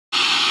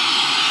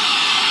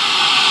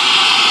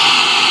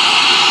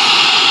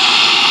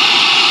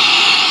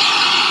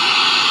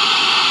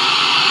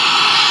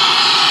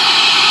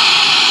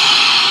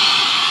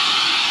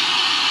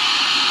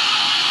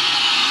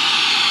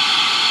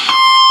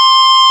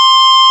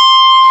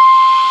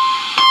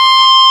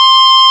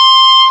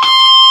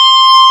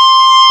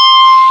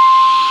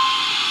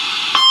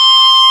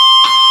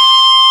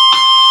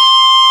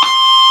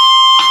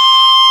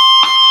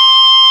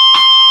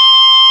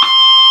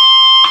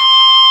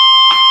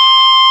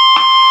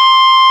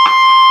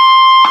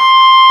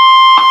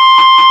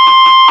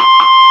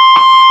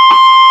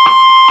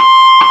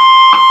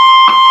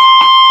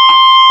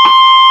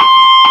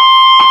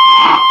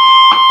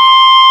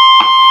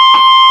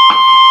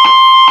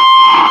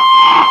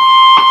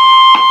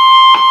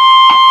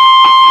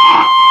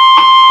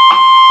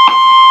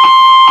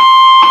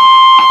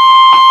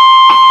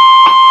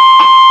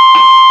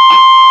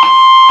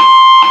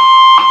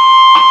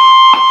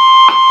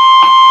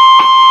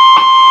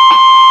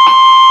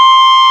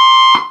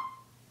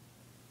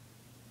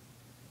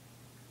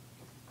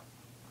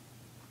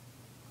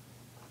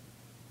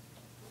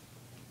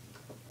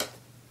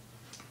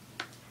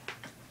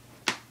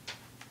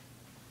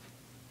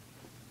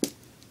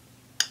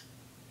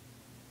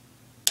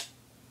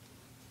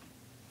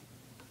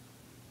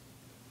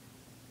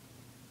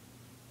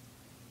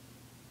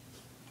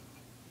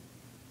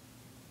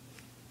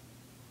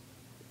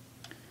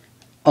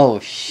Oh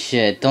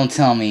shit, don't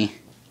tell me.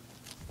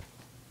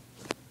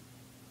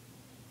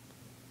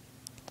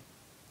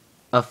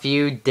 A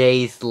few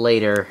days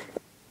later.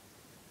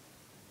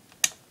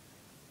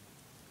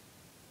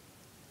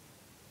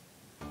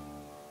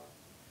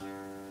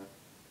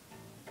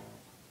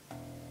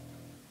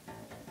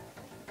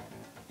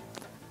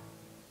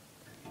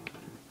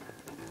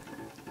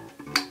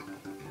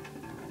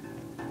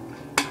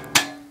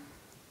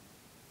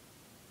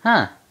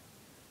 Huh.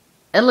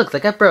 It looks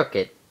like I broke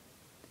it.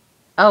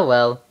 Oh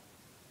well.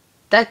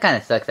 That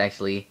kinda sucks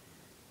actually.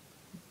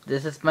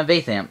 This is my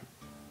bass amp.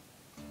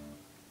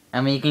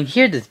 I mean, you can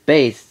hear this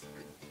bass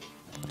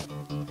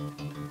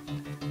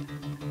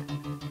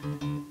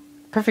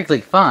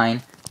perfectly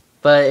fine,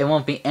 but it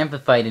won't be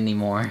amplified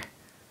anymore.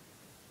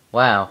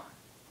 Wow.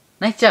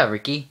 Nice job,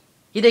 Ricky.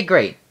 You did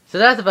great. So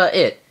that's about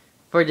it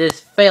for this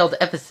failed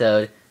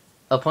episode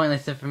of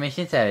Pointless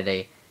Information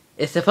Saturday.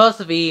 It's supposed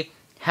to be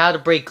how to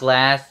break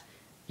glass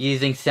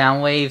using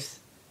sound waves,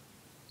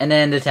 and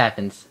then this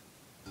happens.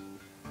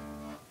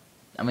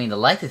 I mean, the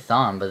light is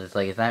on, but it's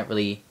not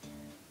really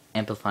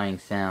amplifying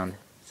sound.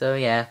 So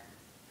yeah,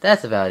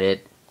 that's about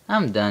it.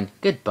 I'm done.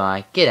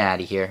 Goodbye. Get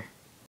out of here.